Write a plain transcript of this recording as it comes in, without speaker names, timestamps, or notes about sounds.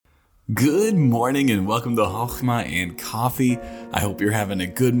Good morning and welcome to Chochmah and Coffee. I hope you're having a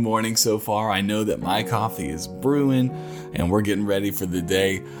good morning so far. I know that my coffee is brewing and we're getting ready for the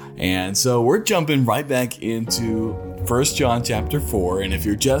day. And so we're jumping right back into 1 John chapter 4. And if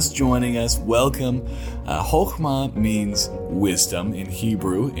you're just joining us, welcome. Chochmah means wisdom in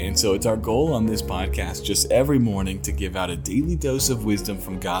Hebrew. And so it's our goal on this podcast just every morning to give out a daily dose of wisdom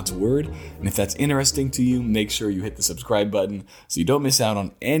from God's Word. And if that's interesting to you, make sure you hit the subscribe button so you don't miss out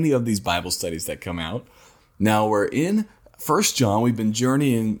on any of these Bible studies that come out. Now we're in 1 John. We've been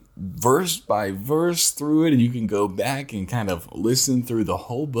journeying verse by verse through it, and you can go back and kind of listen through the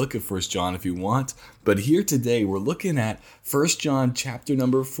whole book of 1 John if you want. But here today, we're looking at 1 John chapter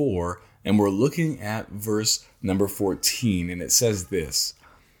number 4, and we're looking at verse number 14, and it says this: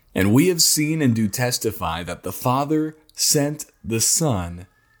 "And we have seen and do testify that the Father sent the Son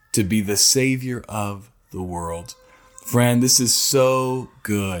to be the Savior of the world." Friend, this is so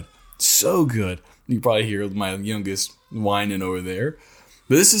good. So good. You probably hear my youngest whining over there.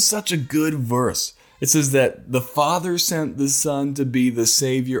 But this is such a good verse. It says that the Father sent the Son to be the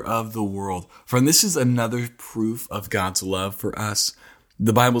Savior of the world. Friend, this is another proof of God's love for us.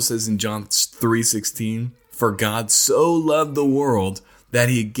 The Bible says in John 3:16, "For God so loved the world that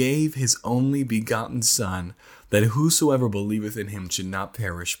he gave his only begotten Son, that whosoever believeth in him should not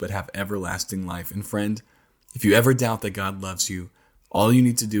perish but have everlasting life." And friend, if you ever doubt that God loves you, all you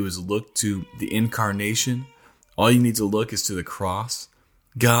need to do is look to the incarnation. All you need to look is to the cross.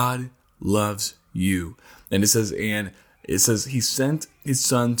 God loves you. And it says he sent his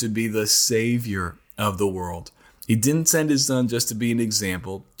Son to be the Savior of the world. He didn't send his Son just to be an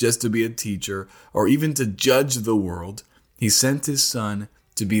example, just to be a teacher, or even to judge the world. He sent his Son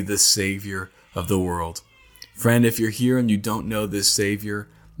to be the Savior of the world. Friend, if you're here and you don't know this Savior,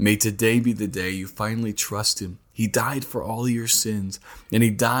 may today be the day you finally trust him. He died for all your sins, and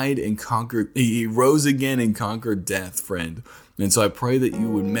he rose again and conquered death, friend. And so I pray that you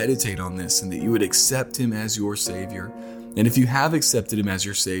would meditate on this and that you would accept him as your Savior. And if you have accepted him as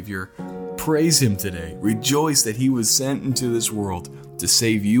your Savior, praise him today. Rejoice that he was sent into this world to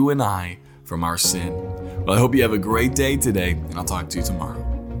save you and I from our sin. Well, I hope you have a great day today, and I'll talk to you tomorrow.